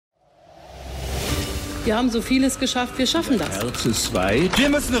Wir haben so vieles geschafft, wir schaffen das. Herz ist weit. Wir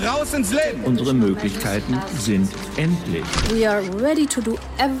müssen raus ins Leben. Unsere Möglichkeiten sind endlich. We are ready to do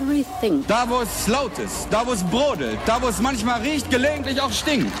everything. Da, wo es laut ist, da, wo es brodelt, da, wo es manchmal riecht, gelegentlich auch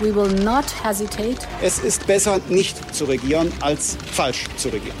stinkt. We will not hesitate. Es ist besser, nicht zu regieren, als falsch zu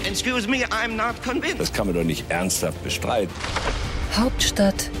regieren. Excuse me, I'm not convinced. Das kann man doch nicht ernsthaft bestreiten.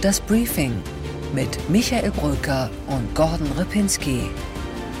 Hauptstadt, das Briefing mit Michael Brücker und Gordon Ripinski.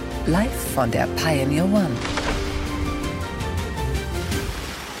 Live von der Pioneer One.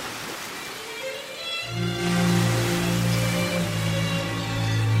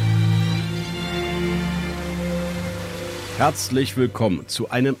 Herzlich willkommen zu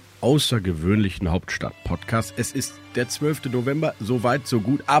einem außergewöhnlichen Hauptstadt-Podcast. Es ist der 12. November, so weit, so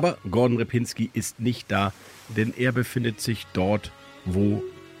gut. Aber Gordon Ripinski ist nicht da, denn er befindet sich dort, wo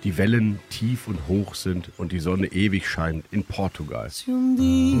die Wellen tief und hoch sind und die Sonne ewig scheint, in Portugal.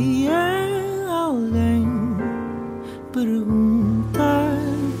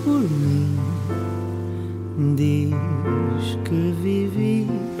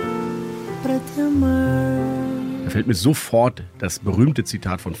 Da fällt mir sofort das berühmte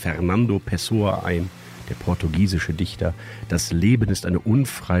Zitat von Fernando Pessoa ein, der portugiesische Dichter: Das Leben ist eine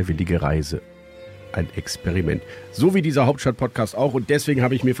unfreiwillige Reise. Ein Experiment. So wie dieser Hauptstadt-Podcast auch. Und deswegen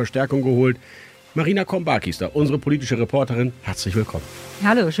habe ich mir Verstärkung geholt. Marina Kombaki ist da, unsere politische Reporterin. Herzlich willkommen.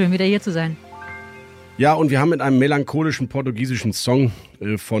 Hallo, schön wieder hier zu sein. Ja, und wir haben mit einem melancholischen portugiesischen Song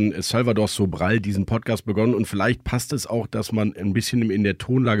von Salvador Sobral diesen Podcast begonnen. Und vielleicht passt es auch, dass man ein bisschen in der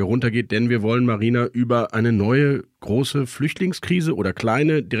Tonlage runtergeht. Denn wir wollen, Marina, über eine neue große Flüchtlingskrise oder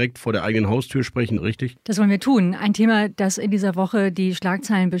kleine direkt vor der eigenen Haustür sprechen, richtig? Das wollen wir tun. Ein Thema, das in dieser Woche die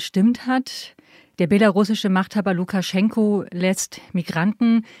Schlagzeilen bestimmt hat. Der belarussische Machthaber Lukaschenko lässt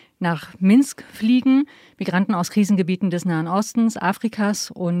Migranten nach Minsk fliegen, Migranten aus Krisengebieten des Nahen Ostens,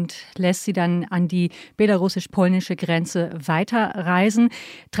 Afrikas, und lässt sie dann an die belarussisch-polnische Grenze weiterreisen,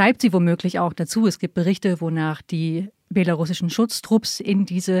 treibt sie womöglich auch dazu. Es gibt Berichte, wonach die belarussischen Schutztrupps in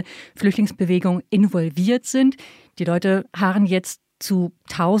diese Flüchtlingsbewegung involviert sind. Die Leute harren jetzt zu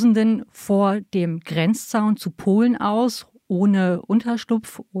Tausenden vor dem Grenzzaun zu Polen aus, ohne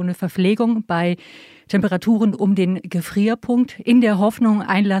Unterschlupf, ohne Verpflegung, bei Temperaturen um den Gefrierpunkt, in der Hoffnung,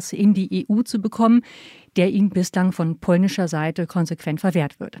 Einlass in die EU zu bekommen, der ihnen bislang von polnischer Seite konsequent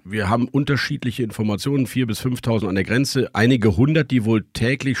verwehrt wird. Wir haben unterschiedliche Informationen, 4.000 bis 5.000 an der Grenze, einige hundert, die wohl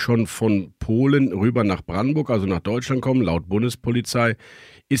täglich schon von Polen rüber nach Brandenburg, also nach Deutschland kommen, laut Bundespolizei.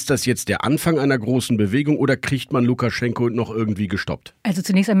 Ist das jetzt der Anfang einer großen Bewegung oder kriegt man Lukaschenko noch irgendwie gestoppt? Also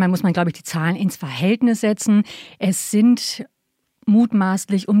zunächst einmal muss man, glaube ich, die Zahlen ins Verhältnis setzen. Es sind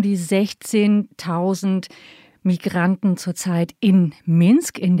mutmaßlich um die 16.000 Migranten zurzeit in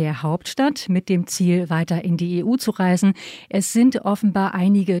Minsk, in der Hauptstadt, mit dem Ziel, weiter in die EU zu reisen. Es sind offenbar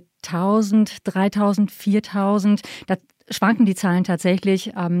einige Tausend, 3.000, 4.000. Da schwanken die Zahlen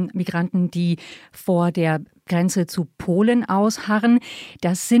tatsächlich. Migranten, die vor der Grenze zu Polen ausharren.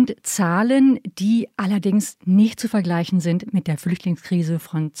 Das sind Zahlen, die allerdings nicht zu vergleichen sind mit der Flüchtlingskrise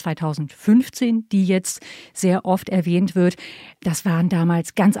von 2015, die jetzt sehr oft erwähnt wird. Das waren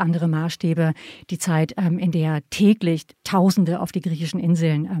damals ganz andere Maßstäbe. Die Zeit, in der täglich Tausende auf die griechischen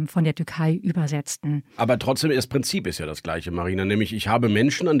Inseln von der Türkei übersetzten. Aber trotzdem, das Prinzip ist ja das gleiche, Marina. Nämlich, ich habe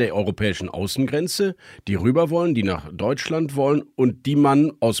Menschen an der europäischen Außengrenze, die rüber wollen, die nach Deutschland wollen und die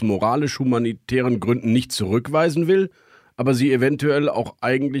man aus moralisch-humanitären Gründen nicht zurückweisen will, aber sie eventuell auch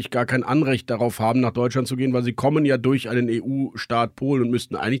eigentlich gar kein Anrecht darauf haben, nach Deutschland zu gehen, weil sie kommen ja durch einen EU-Staat Polen und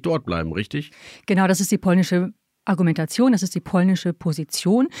müssten eigentlich dort bleiben, richtig? Genau, das ist die polnische Argumentation, das ist die polnische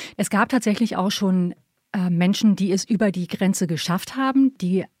Position. Es gab tatsächlich auch schon Menschen, die es über die Grenze geschafft haben,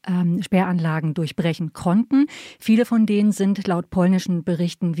 die Sperranlagen durchbrechen konnten. Viele von denen sind laut polnischen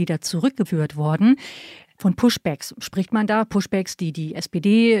Berichten wieder zurückgeführt worden. Von Pushbacks spricht man da, Pushbacks, die die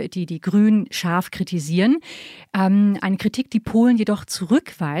SPD, die Grünen scharf kritisieren. Eine Kritik, die Polen jedoch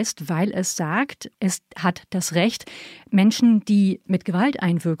zurückweist, weil es sagt, es hat das Recht, Menschen, die mit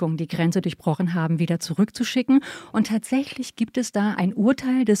Gewalteinwirkung die Grenze durchbrochen haben, wieder zurückzuschicken. Und tatsächlich gibt es da ein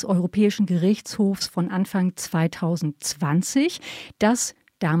Urteil des Europäischen Gerichtshofs von Anfang 2020, das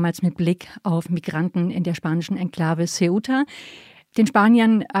damals mit Blick auf Migranten in der spanischen Enklave Ceuta den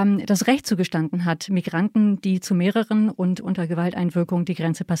Spaniern das Recht zugestanden hat, Migranten, die zu mehreren und unter Gewalteinwirkung die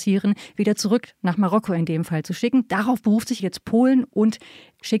Grenze passieren, wieder zurück nach Marokko in dem Fall zu schicken. Darauf beruft sich jetzt Polen und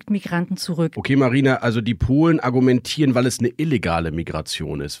schickt Migranten zurück. Okay, Marina, also die Polen argumentieren, weil es eine illegale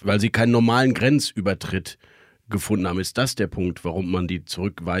Migration ist, weil sie keinen normalen Grenzübertritt gefunden haben. Ist das der Punkt, warum man die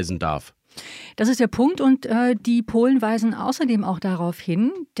zurückweisen darf? Das ist der Punkt, und die Polen weisen außerdem auch darauf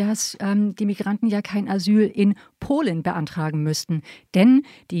hin, dass die Migranten ja kein Asyl in Polen beantragen müssten. Denn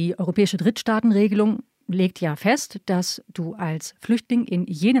die europäische Drittstaatenregelung legt ja fest, dass du als Flüchtling in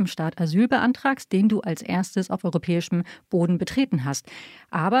jenem Staat Asyl beantragst, den du als erstes auf europäischem Boden betreten hast.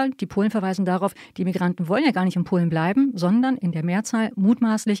 Aber die Polen verweisen darauf, die Migranten wollen ja gar nicht in Polen bleiben, sondern in der Mehrzahl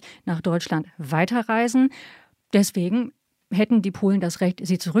mutmaßlich nach Deutschland weiterreisen. Deswegen hätten die Polen das Recht,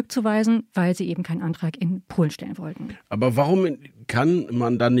 sie zurückzuweisen, weil sie eben keinen Antrag in Polen stellen wollten. Aber warum kann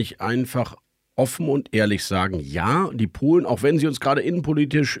man dann nicht einfach offen und ehrlich sagen, ja, die Polen, auch wenn sie uns gerade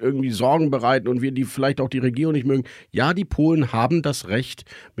innenpolitisch irgendwie Sorgen bereiten und wir die vielleicht auch die Regierung nicht mögen, ja, die Polen haben das Recht,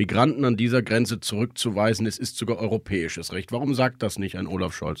 Migranten an dieser Grenze zurückzuweisen. Es ist sogar europäisches Recht. Warum sagt das nicht ein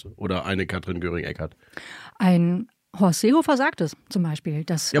Olaf Scholz oder eine Katrin Göring-Eckardt? Ein Horst Seehofer sagt es zum Beispiel.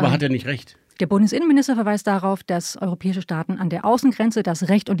 Dass, ja, aber hat er nicht recht? Der Bundesinnenminister verweist darauf, dass europäische Staaten an der Außengrenze das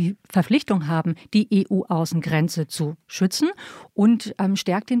Recht und die Verpflichtung haben, die EU-Außengrenze zu schützen und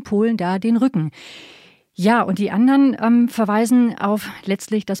stärkt den Polen da den Rücken. Ja, und die anderen verweisen auf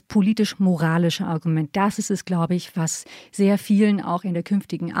letztlich das politisch-moralische Argument. Das ist es, glaube ich, was sehr vielen auch in der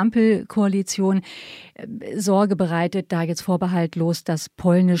künftigen Ampelkoalition Sorge bereitet, da jetzt vorbehaltlos das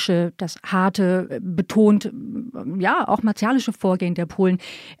polnische, das harte, betont, ja, auch martialische Vorgehen der Polen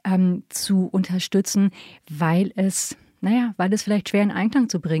zu unterstützen, weil es vielleicht schwer in Einklang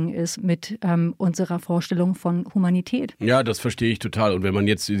zu bringen ist mit unserer Vorstellung von Humanität. Ja, das verstehe ich total. Und wenn man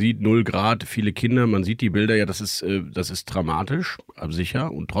jetzt sieht, 0 Grad, viele Kinder, man sieht die Bilder, ja, das ist dramatisch,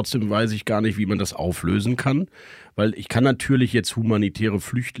 sicher. Und trotzdem weiß ich gar nicht, wie man das auflösen kann. Weil ich kann natürlich jetzt humanitäre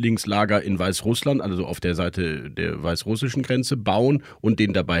Flüchtlingslager in Weißrussland, also auf der Seite der weißrussischen Grenze, bauen und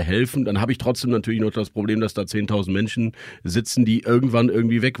denen dabei helfen. Dann habe ich trotzdem natürlich noch das Problem, dass da 10.000 Menschen sitzen, die irgendwann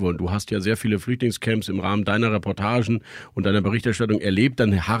irgendwie weg wollen. Du hast ja sehr viele Flüchtlingscamps im Rahmen deiner Reportagen und deiner Berichterstattung erlebt.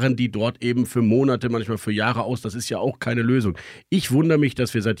 Dann harren die dort eben für Monate, manchmal für Jahre aus. Das ist ja auch keine Lösung. Ich wundere mich,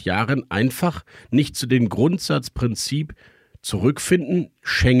 dass wir seit Jahren einfach nicht zu dem Grundsatzprinzip zurückfinden.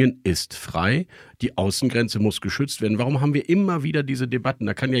 Schengen ist frei, die Außengrenze muss geschützt werden. Warum haben wir immer wieder diese Debatten?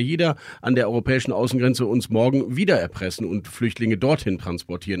 Da kann ja jeder an der europäischen Außengrenze uns morgen wieder erpressen und Flüchtlinge dorthin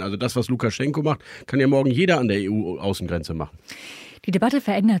transportieren. Also das, was Lukaschenko macht, kann ja morgen jeder an der EU-Außengrenze machen. Die Debatte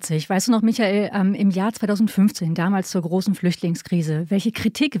verändert sich. Weißt du noch, Michael, im Jahr 2015, damals zur großen Flüchtlingskrise, welche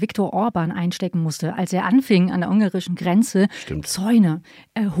Kritik Viktor Orban einstecken musste, als er anfing, an der ungarischen Grenze Zäune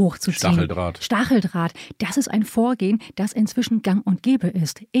hochzuziehen. Stacheldraht. Das ist ein Vorgehen, das inzwischen gang und gäbe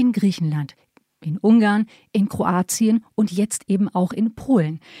ist. In Griechenland, in Ungarn, in Kroatien und jetzt eben auch in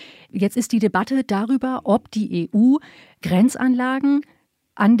Polen. Jetzt ist die Debatte darüber, ob die EU Grenzanlagen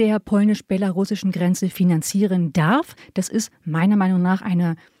an der polnisch-belarussischen Grenze finanzieren darf. Das ist meiner Meinung nach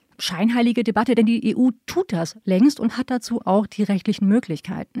eine scheinheilige Debatte, denn die EU tut das längst und hat dazu auch die rechtlichen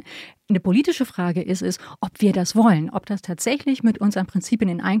Möglichkeiten. Eine politische Frage ist es, ob wir das wollen, ob das tatsächlich mit unseren Prinzipien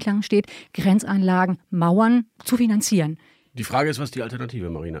in Einklang steht, Grenzanlagen, Mauern zu finanzieren. Die Frage ist, was ist die Alternative,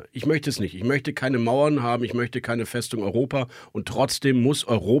 Marina? Ich möchte es nicht. Ich möchte keine Mauern haben, ich möchte keine Festung Europa und trotzdem muss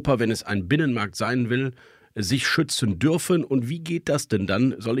Europa, wenn es ein Binnenmarkt sein will, sich schützen dürfen. Und wie geht das denn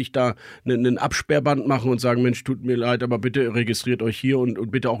dann? Soll ich da einen Absperrband machen und sagen, Mensch, tut mir leid, aber bitte registriert euch hier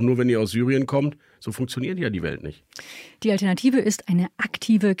und bitte auch nur, wenn ihr aus Syrien kommt? So funktioniert ja die Welt nicht. Die Alternative ist eine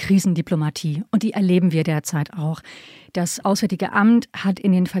aktive Krisendiplomatie und die erleben wir derzeit auch. Das Auswärtige Amt hat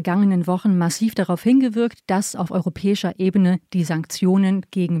in den vergangenen Wochen massiv darauf hingewirkt, dass auf europäischer Ebene die Sanktionen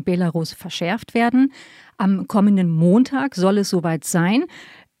gegen Belarus verschärft werden. Am kommenden Montag soll es soweit sein.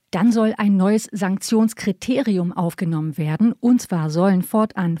 Dann soll ein neues Sanktionskriterium aufgenommen werden. Und zwar sollen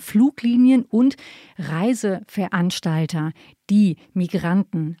fortan Fluglinien und Reiseveranstalter, die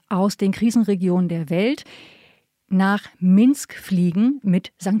Migranten aus den Krisenregionen der Welt nach Minsk fliegen,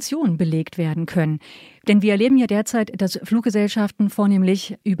 mit Sanktionen belegt werden können. Denn wir erleben ja derzeit, dass Fluggesellschaften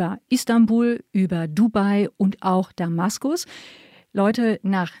vornehmlich über Istanbul, über Dubai und auch Damaskus Leute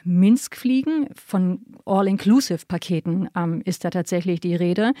nach Minsk fliegen. Von All-Inclusive-Paketen ist da tatsächlich die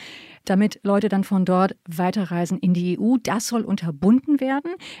Rede, damit Leute dann von dort weiterreisen in die EU. Das soll unterbunden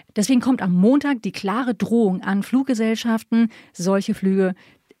werden. Deswegen kommt am Montag die klare Drohung an Fluggesellschaften, solche Flüge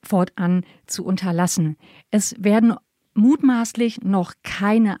fortan zu unterlassen. Es werden mutmaßlich noch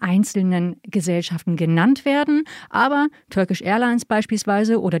keine einzelnen Gesellschaften genannt werden, aber Turkish Airlines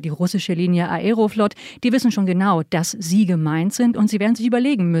beispielsweise oder die russische Linie Aeroflot, die wissen schon genau, dass sie gemeint sind und sie werden sich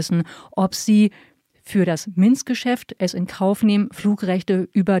überlegen müssen, ob sie für das Minsk-Geschäft es in Kauf nehmen, Flugrechte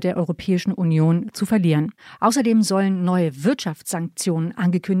über der Europäischen Union zu verlieren. Außerdem sollen neue Wirtschaftssanktionen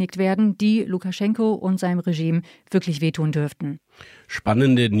angekündigt werden, die Lukaschenko und seinem Regime wirklich wehtun dürften.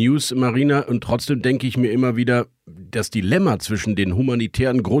 Spannende News, Marina. Und trotzdem denke ich mir immer wieder, das Dilemma zwischen den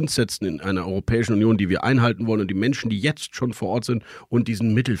humanitären Grundsätzen in einer Europäischen Union, die wir einhalten wollen, und die Menschen, die jetzt schon vor Ort sind, und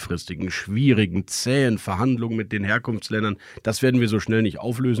diesen mittelfristigen, schwierigen, zähen Verhandlungen mit den Herkunftsländern, das werden wir so schnell nicht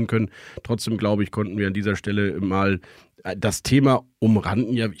auflösen können. Trotzdem, glaube ich, konnten wir an dieser Stelle mal das Thema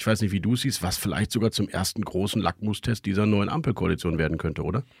umranden. Ja, ich weiß nicht, wie du es siehst, was vielleicht sogar zum ersten großen Lackmustest dieser neuen Ampelkoalition werden könnte,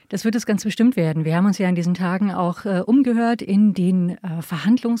 oder? Das wird es ganz bestimmt werden. Wir haben uns ja in diesen Tagen auch umgehört in den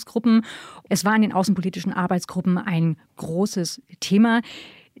Verhandlungsgruppen. Es war in den außenpolitischen Arbeitsgruppen ein großes Thema.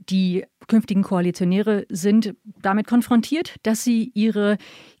 Die künftigen Koalitionäre sind damit konfrontiert, dass sie ihre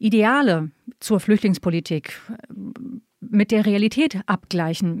Ideale zur Flüchtlingspolitik mit der Realität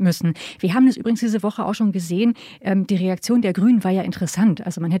abgleichen müssen. Wir haben es übrigens diese Woche auch schon gesehen. Die Reaktion der Grünen war ja interessant.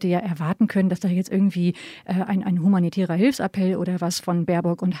 Also man hätte ja erwarten können, dass da jetzt irgendwie ein humanitärer Hilfsappell oder was von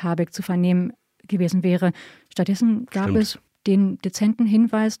Baerbock und Habeck zu vernehmen gewesen wäre. Stattdessen gab es den dezenten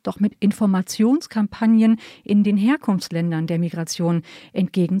Hinweis, doch mit Informationskampagnen in den Herkunftsländern der Migration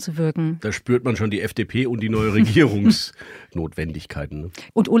entgegenzuwirken. Da spürt man schon die FDP und die neue Regierungsnotwendigkeiten. Ne?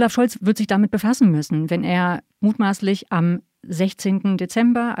 Und Olaf Scholz wird sich damit befassen müssen, wenn er mutmaßlich am 16.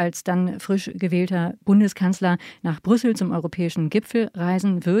 Dezember als dann frisch gewählter Bundeskanzler nach Brüssel zum europäischen Gipfel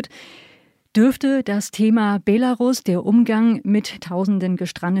reisen wird. Dürfte das Thema Belarus, der Umgang mit tausenden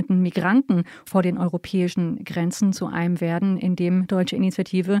gestrandeten Migranten vor den europäischen Grenzen zu einem werden, in dem Deutsche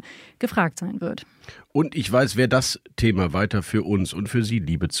Initiative gefragt sein wird. Und ich weiß, wer das Thema weiter für uns und für Sie,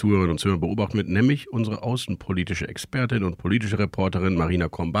 liebe Zuhörerinnen und Zuhörer, beobachten wird, nämlich unsere außenpolitische Expertin und politische Reporterin Marina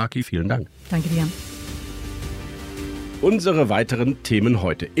Kombaki. Vielen Dank. Danke dir. Unsere weiteren Themen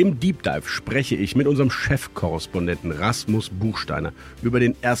heute. Im Deep Dive spreche ich mit unserem Chefkorrespondenten Rasmus Buchsteiner über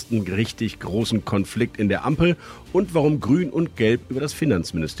den ersten richtig großen Konflikt in der Ampel und warum Grün und Gelb über das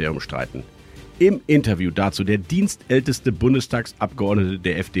Finanzministerium streiten. Im Interview dazu der dienstälteste Bundestagsabgeordnete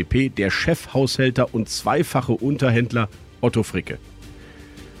der FDP, der Chefhaushälter und zweifache Unterhändler Otto Fricke.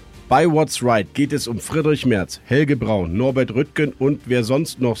 Bei What's Right geht es um Friedrich Merz, Helge Braun, Norbert Rüttgen und wer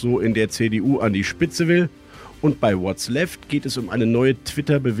sonst noch so in der CDU an die Spitze will. Und bei What's Left geht es um eine neue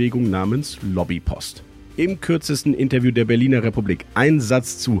Twitter-Bewegung namens Lobbypost. Im kürzesten Interview der Berliner Republik ein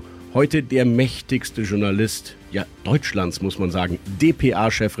Satz zu heute der mächtigste Journalist, ja Deutschlands muss man sagen,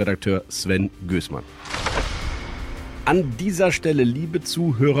 dpa-Chefredakteur Sven Gößmann. An dieser Stelle, liebe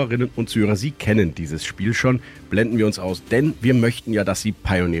Zuhörerinnen und Zuhörer, Sie kennen dieses Spiel schon, blenden wir uns aus, denn wir möchten ja, dass Sie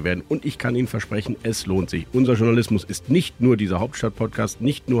Pionier werden. Und ich kann Ihnen versprechen, es lohnt sich. Unser Journalismus ist nicht nur dieser Hauptstadt-Podcast,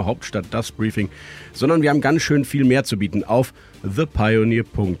 nicht nur Hauptstadt das Briefing, sondern wir haben ganz schön viel mehr zu bieten auf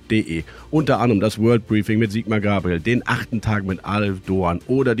thepioneer.de. Unter anderem das World Briefing mit Sigmar Gabriel, den 8. Tag mit Alf Doan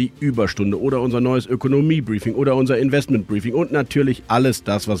oder die Überstunde oder unser neues Ökonomie-Briefing oder unser Investment-Briefing und natürlich alles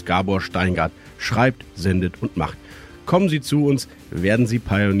das, was Gabor Steingart schreibt, sendet und macht. Kommen Sie zu uns, werden Sie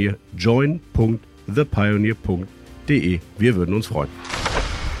Pionier. join.thepioneer.de. Wir würden uns freuen.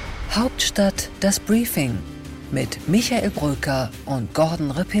 Hauptstadt das Briefing mit Michael Brücker und Gordon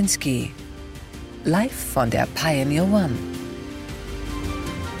Ripinski. Live von der Pioneer One.